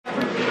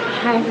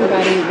Hi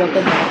everybody,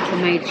 welcome back to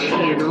my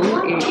channel,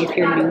 and if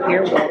you're new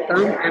here,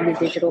 welcome. I'm a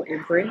digital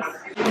Empress.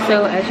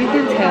 So as you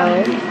can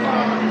tell,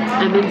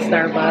 I'm in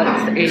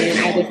Starbucks and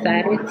I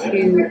decided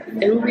to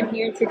film in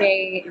here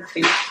today and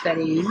finish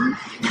studying.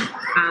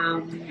 I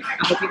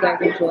hope you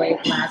guys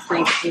enjoyed last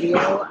night's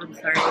video. I'm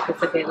sorry if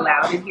it's a bit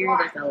loud in here.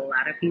 There's a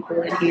lot of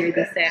people in here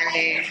this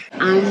Saturday.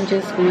 I'm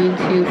just going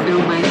to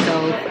film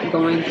myself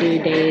going through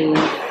days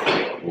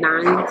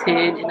 9, 10,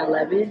 and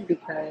 11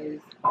 because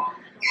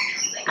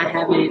I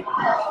haven't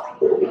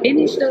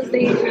finished those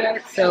days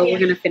yet, so we're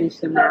gonna finish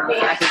them now so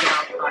I can get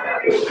all caught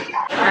up.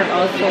 I've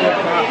also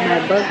bought my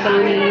Bug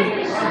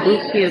Bounty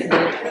Bootcamp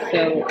book so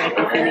I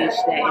can finish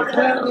that as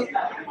well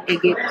and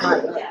get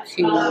caught up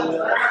to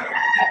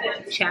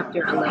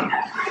chapter 11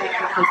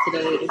 because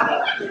today is day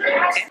 2.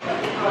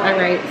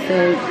 Alright, so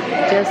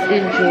just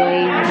enjoy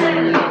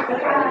me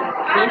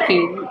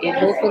talking and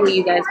hopefully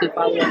you guys can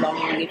follow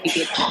along if you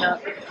get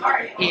stuck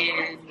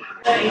and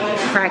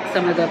crack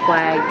some of the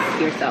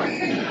flags yourself,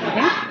 okay?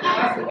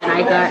 And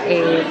I got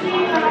a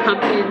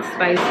pumpkin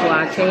spice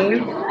latte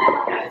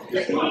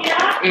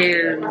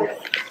and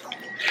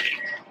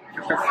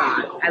a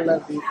croissant. I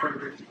love these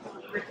ones.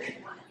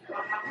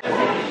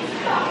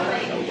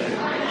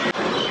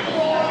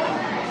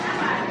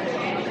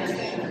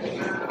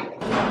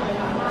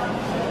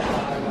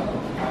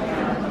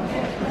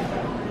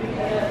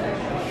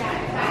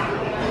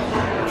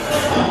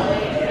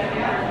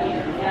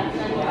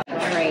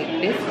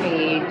 This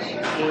page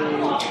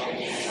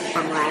is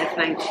from last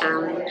night's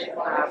challenge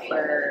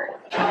for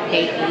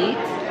day 8,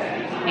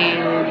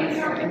 and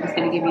I'm just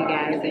going to give you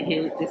guys a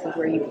hint. This is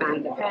where you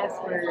find the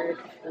password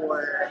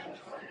for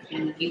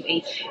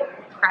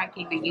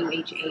cracking the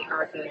UHA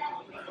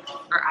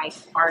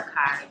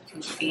archive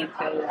to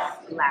Santa's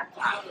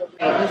laptop.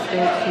 Okay, let's go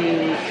to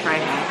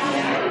Tryhackme.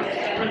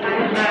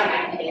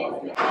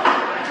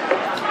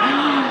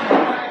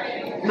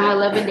 My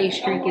 11-day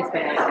streak is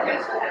back.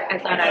 I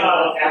thought I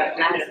was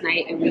last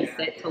night and we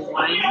set to 1.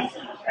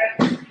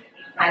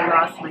 I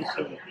lost my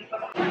streak.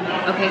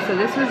 Okay, so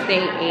this was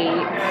day 8.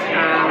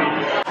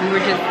 We were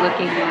just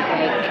looking at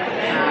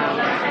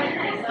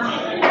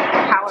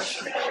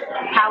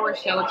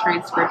PowerShell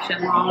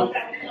transcription logs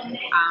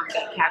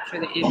that capture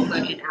the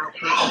input and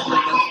output of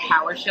those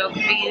PowerShell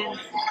commands.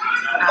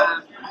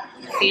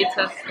 The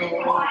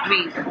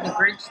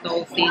Grinch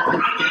stole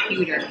Santa's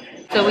computer.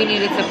 So we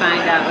needed to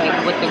find out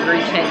what the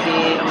Grinch had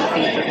did on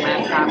Santa's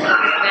laptop and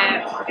all that.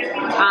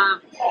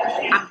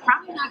 I'm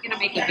probably not going to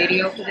make a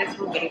video for this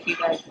one, but if you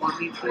guys want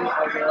me to,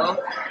 I will.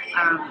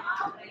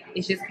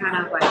 It's just kind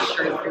of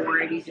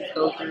straightforward. You just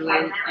go through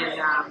it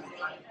and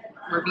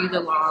review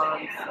the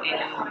logs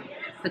and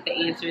put the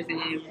answers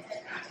in.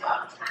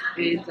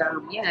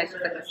 And yeah, it's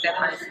just a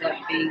step-by-step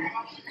thing.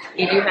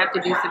 You do have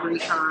to do some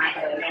recon,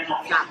 but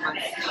it's not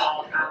much.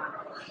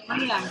 But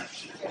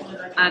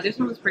yeah, this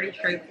one was pretty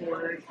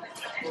straightforward.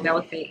 That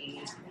was day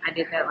 8. I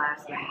did that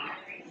last night.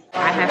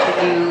 I have to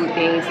do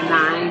days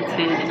 9,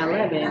 10, and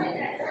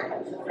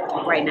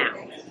 11 right now.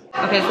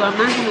 Okay, so I'm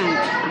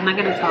not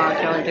gonna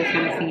talk. Y'all are just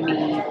gonna see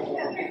me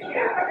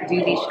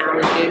do these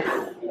challenges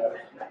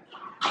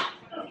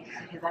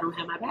because I don't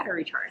have my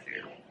battery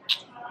charger.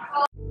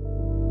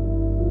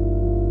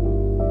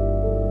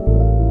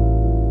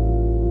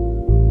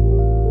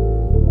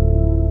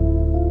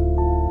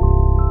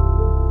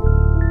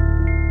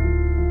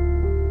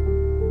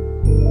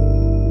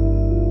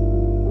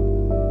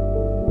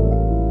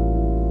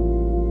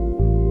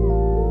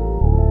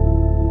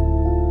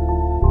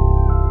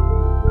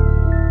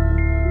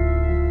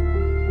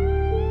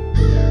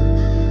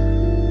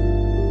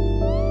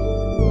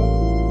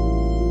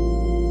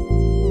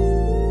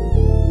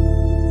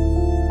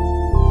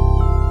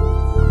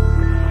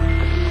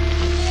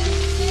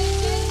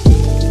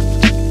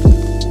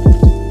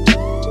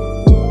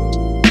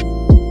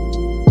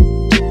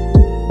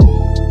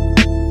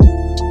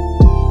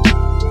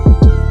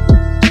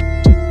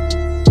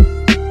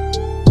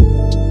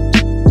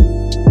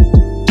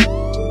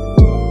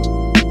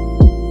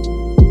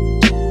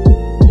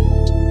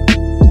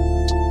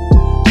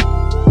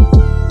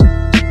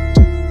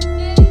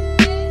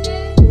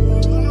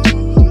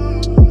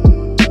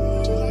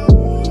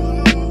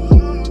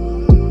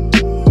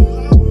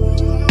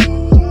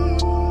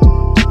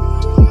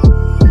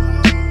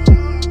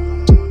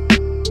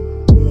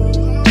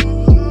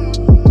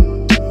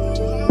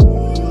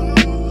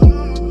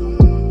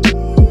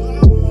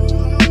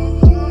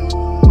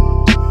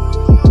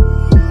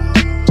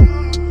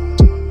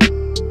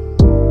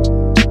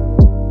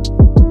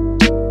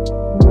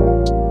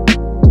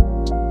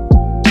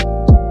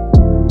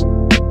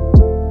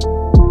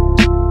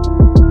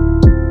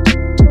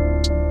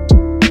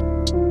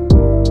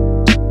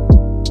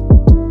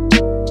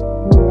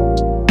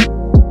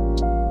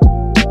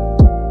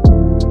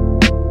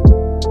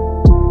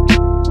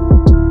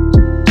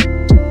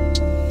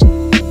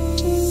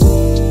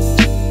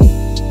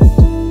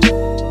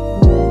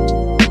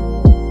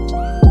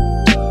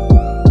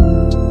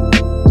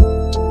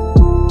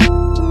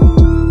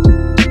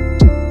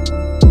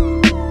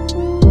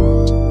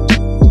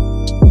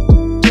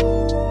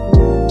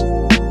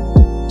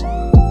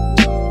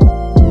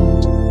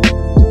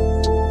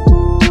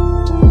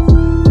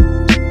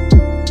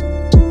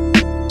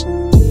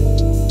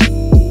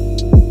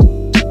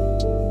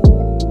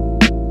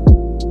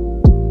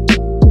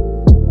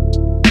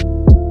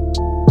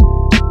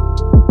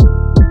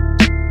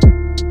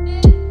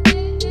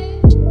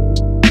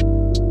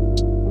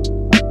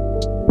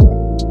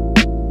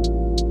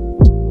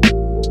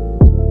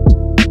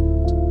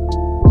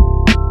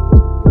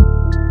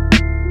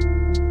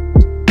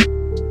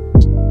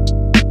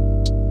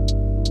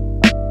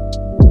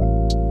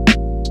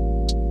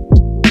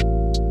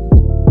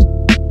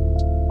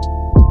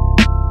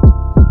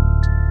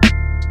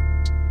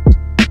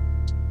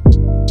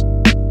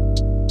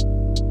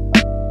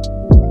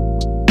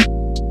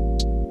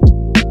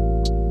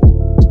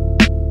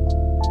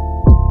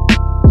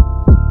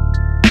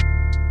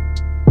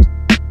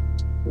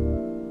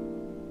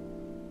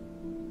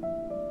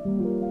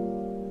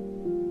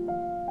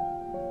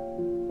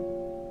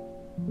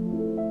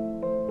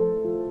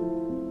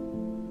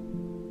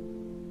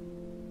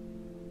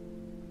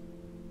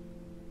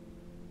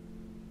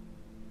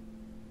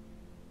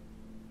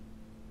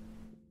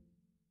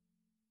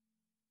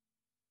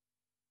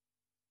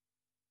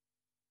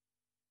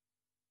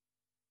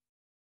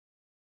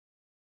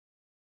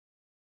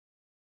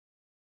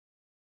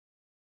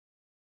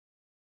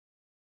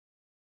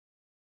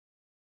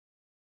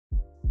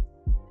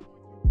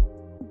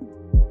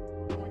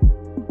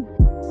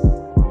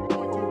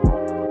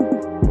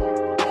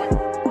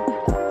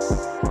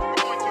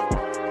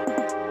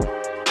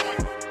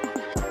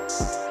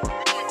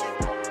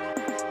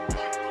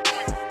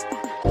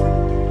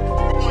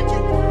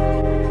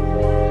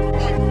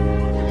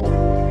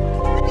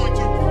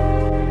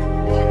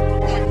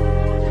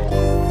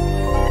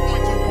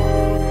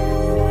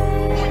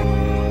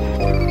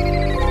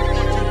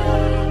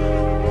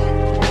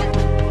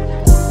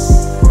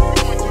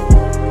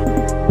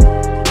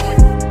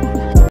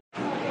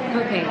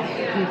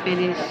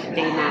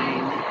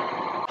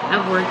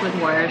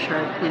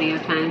 plenty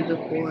of times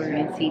before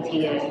in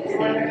CTS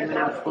and when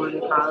I was going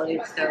to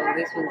college, so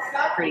this was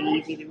pretty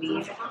easy to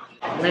me.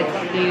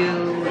 Let's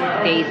do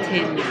day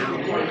 10 now.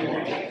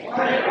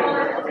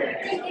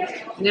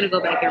 I'm gonna go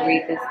back and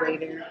read this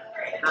later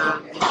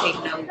and take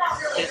notes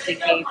just in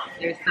case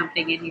there's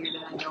something in here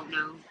that I don't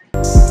know.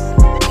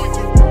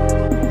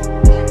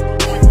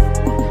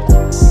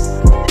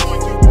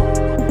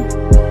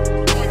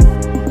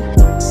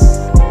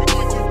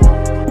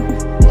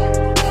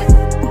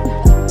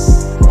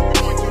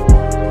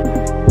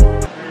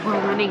 We're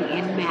running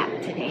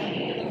Nmap today.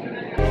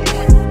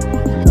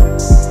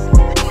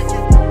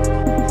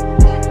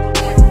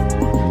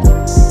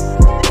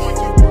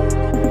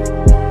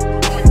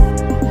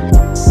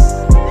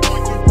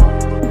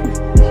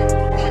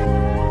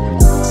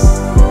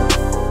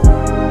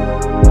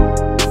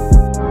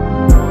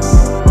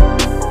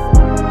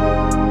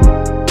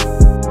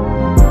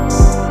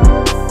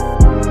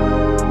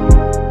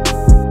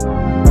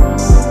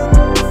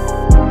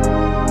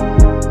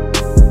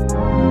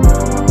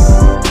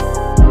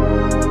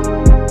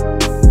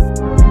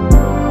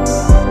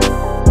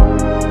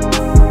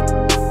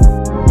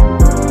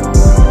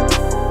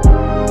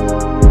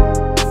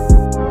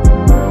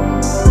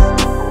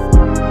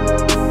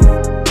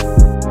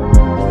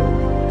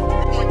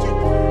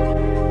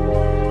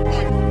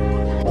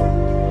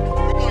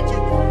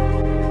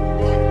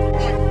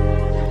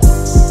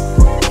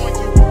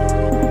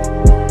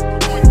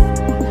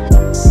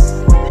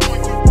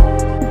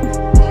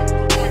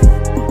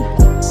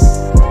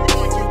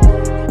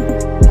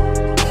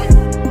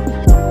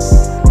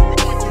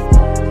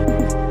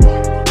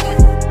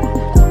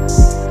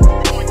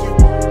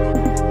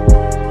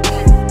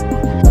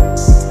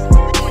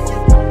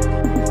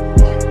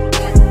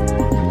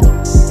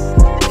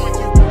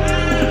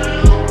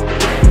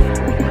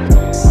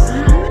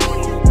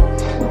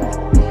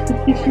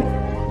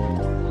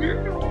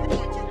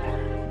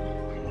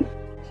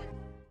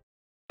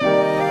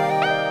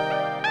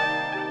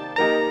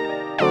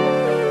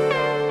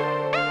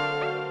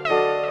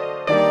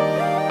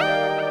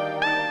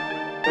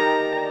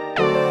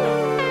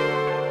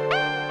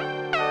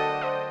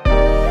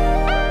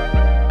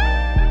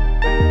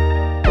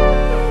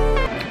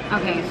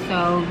 Okay,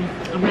 so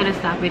I'm gonna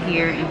stop it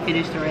here and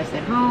finish the rest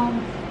at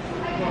home.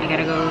 I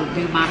gotta go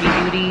do mommy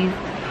duties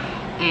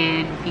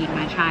and feed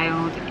my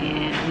child,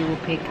 and we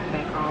will pick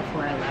back off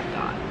where I left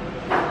off.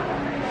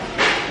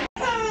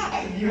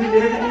 You let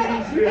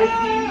me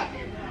Greggy.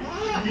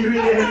 You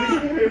let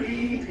me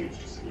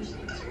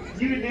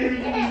You let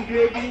me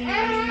Greggy.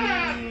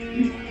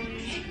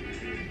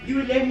 You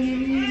let me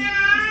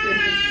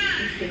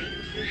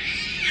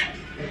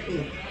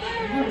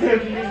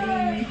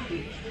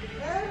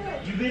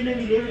You been let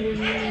me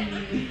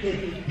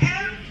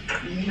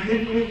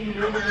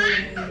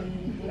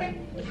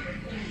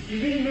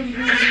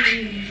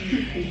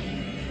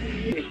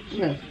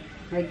Look,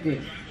 like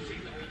this.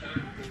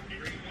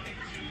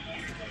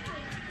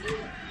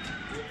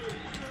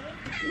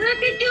 Look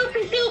at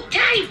Doopy Doop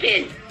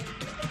typing.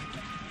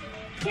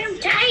 Him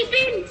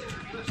typing?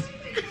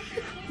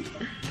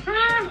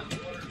 Huh?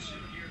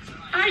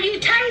 Are you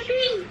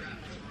typing?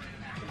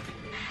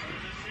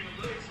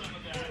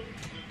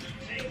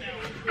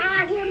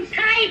 Are him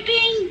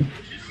typing?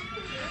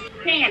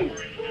 Danny.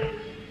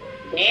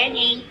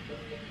 Danny.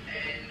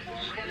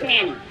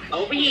 Danny,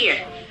 over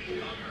here.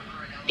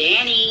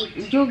 Danny.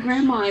 Your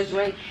grandma is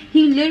right.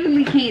 He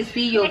literally can't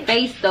see your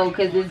face though,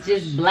 because it's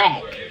just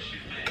black.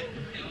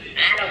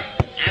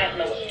 I don't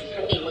know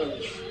what he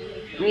moves.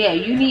 Yeah,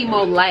 you need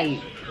more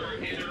light.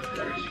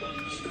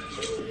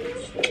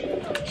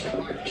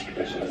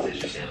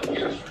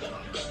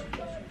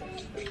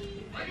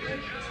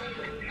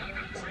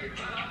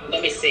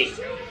 Let me see.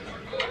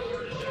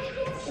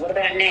 What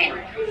about now?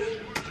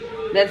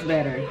 That's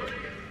better.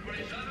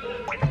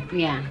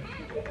 Yeah.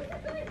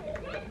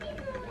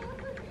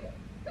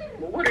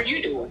 Well, what are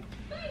you doing?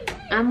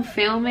 I'm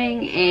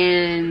filming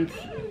and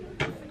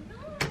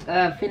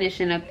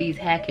finishing up these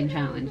hacking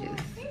challenges.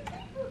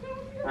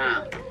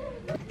 Wow.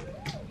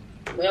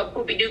 Well,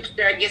 Poopy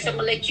Doopster, I guess I'm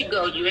gonna let you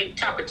go. You ain't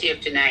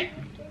talkative tonight.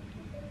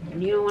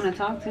 You don't want to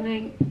talk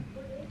tonight?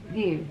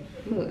 Here,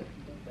 look.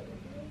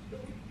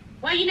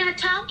 Why are you not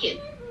talking?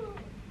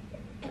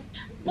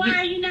 Why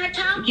are you not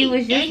talking? You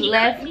was just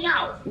left me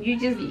out. You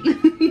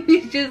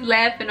just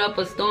laughing up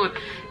a storm.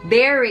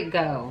 There it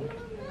go.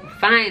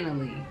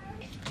 Finally.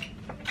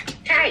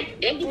 Tight.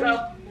 There you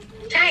go.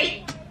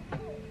 Tight.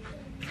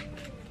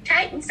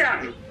 Tighten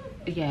something.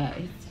 Yeah,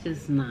 it's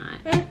just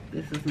not.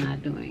 This is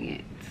not doing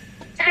it.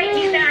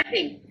 Tighten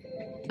something.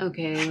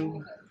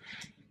 Okay.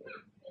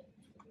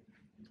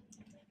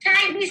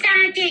 Tighten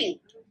something.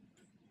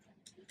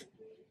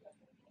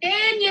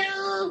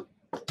 Daniel.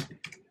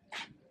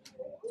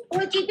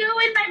 What you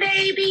doing, my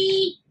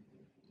baby?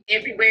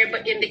 Everywhere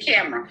but in the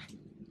camera.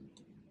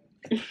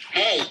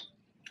 Hey.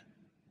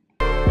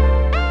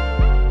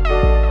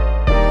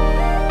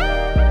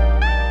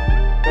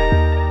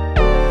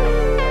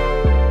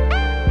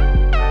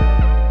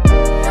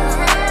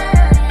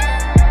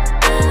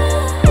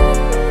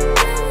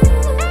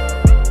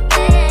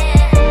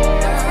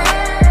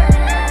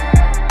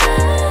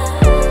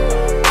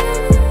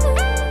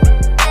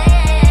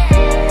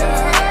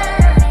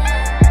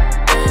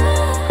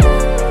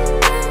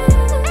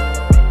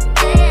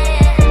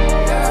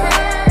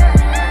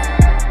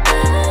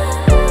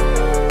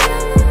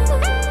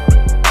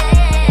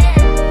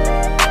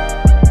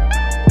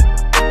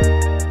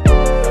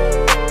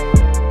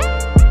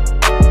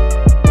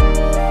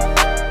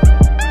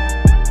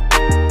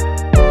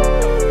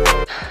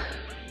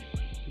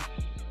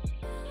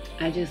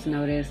 just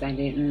noticed I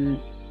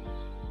didn't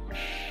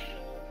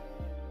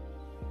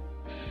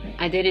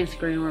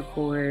screen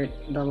record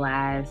the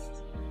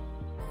last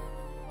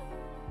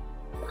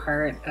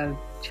part of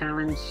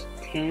challenge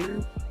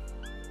 10.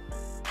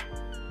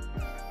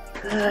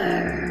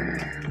 Oh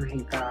my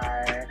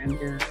god, I'm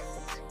just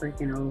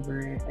freaking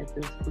over it at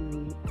this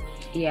point.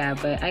 Yeah,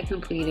 but I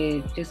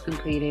just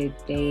completed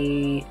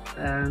day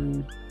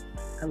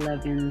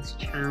 11's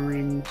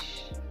challenge.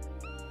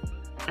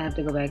 I have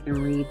to go back and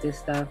read this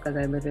stuff because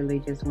I literally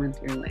just went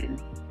through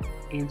and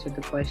answered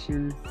the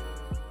questions.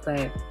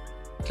 But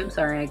I'm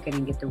sorry I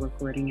couldn't get the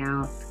recording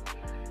out.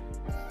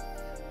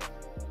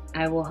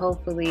 I will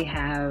hopefully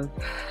have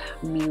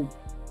me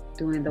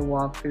doing the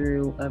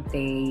walkthrough of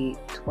day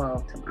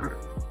 12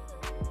 tomorrow.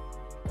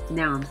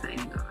 Now I'm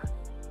signing off.